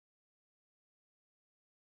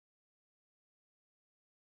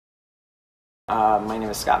My name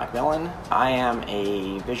is Scott McMillin. I am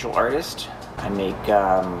a visual artist. I make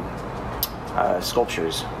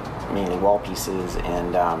sculptures, mainly wall pieces,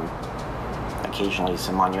 and occasionally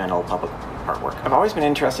some monumental public artwork. I've always been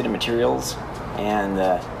interested in materials, and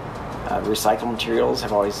recycled materials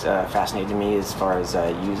have always fascinated me as far as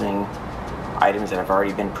using items that have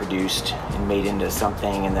already been produced and made into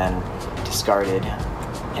something and then discarded,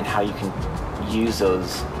 and how you can use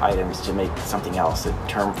those items to make something else. The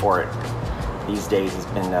term for it these days has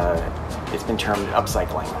been it's been termed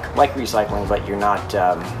upcycling. Like recycling, but you're not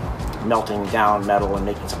melting down metal and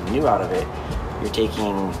making something new out of it. You're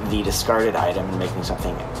taking the discarded item and making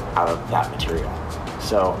something out of that material.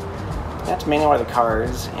 So that's mainly why the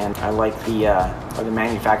cars, and I like the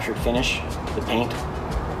manufactured finish, the paint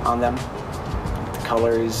on them. The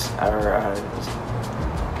colors are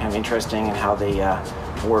kind of interesting, and how they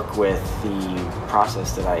work with the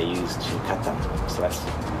process that I use to cut them. So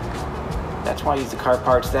that's why I use the car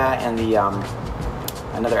parts. That, and the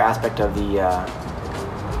another aspect of the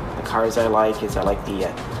cars I like is I like the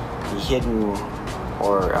hidden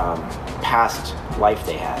or past life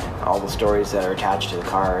they had. All the stories that are attached to the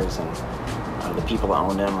cars, and the people that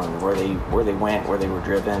own them, and where they went, where they were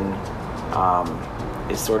driven,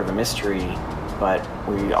 is sort of a mystery. But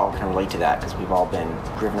we all can relate to that because we've all been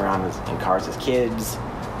driven around in cars as kids,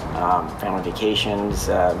 family vacations,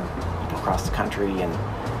 across the country, and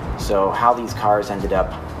so how these cars ended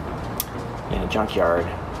up in a junkyard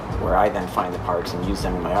where I then find the parts and use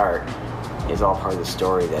them in my art is all part of the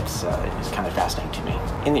story that's is kind of fascinating to me.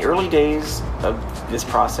 In the early days of this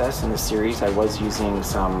process, in this series, I was using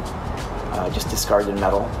some just discarded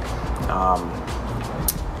metal.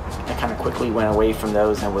 I kind of quickly went away from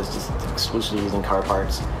those and was just exclusively using car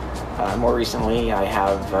parts. More recently, I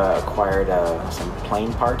have acquired some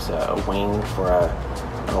plane parts, a wing for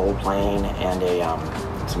an old plane, and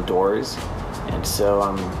some doors, and so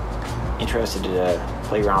I'm interested to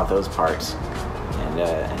play around with those parts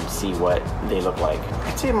and see what they look like.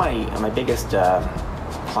 I'd say my biggest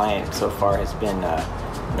client so far has been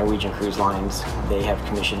Norwegian Cruise Lines. They have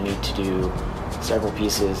commissioned me to do several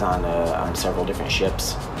pieces on several different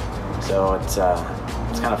ships. So it's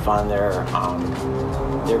kind of fun.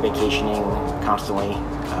 They're vacationing constantly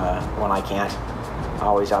when I can't.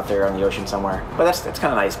 Always out there on the ocean somewhere. But that's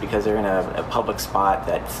kind of nice because they're in a public spot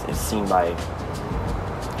that's seen by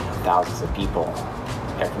thousands of people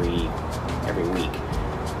every week.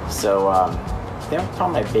 So they're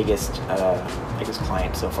probably my biggest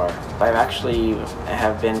client so far. I've actually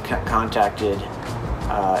have been contacted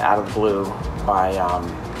out of the blue by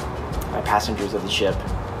passengers of the ship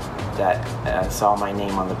that saw my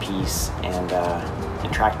name on the piece and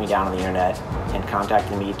tracked me down on the internet and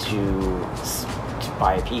contacted me to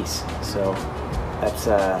buy a piece. So that's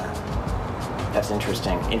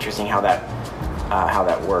interesting. Interesting how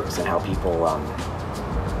that works, and how people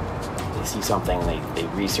they see something, they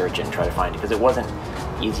research it and try to find it, because it wasn't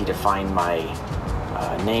easy to find my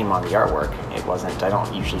name on the artwork. It wasn't. I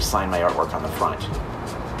don't usually sign my artwork on the front,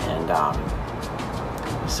 and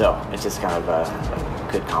so it's just kind of a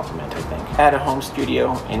good compliment, I think. I had a home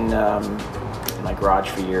studio in my garage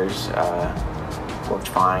for years. Worked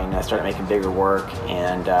fine. I started making bigger work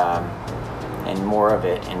and more of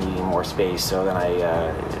it, and needing more space. So then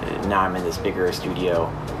now I'm in this bigger studio,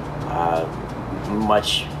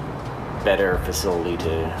 much better facility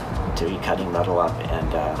to be cutting metal up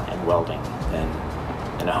and welding than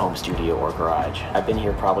a home studio or garage. I've been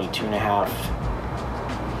here probably 2.5,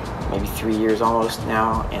 maybe 3 years almost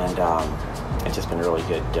now, and it's just been a really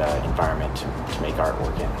good environment to make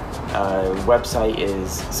artwork in. Website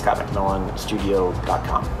is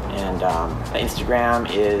scottmcmillanstudio.com, and Instagram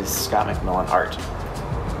is Scott McMillin Art.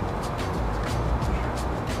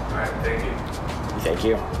 All right, thank you. Thank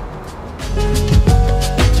you.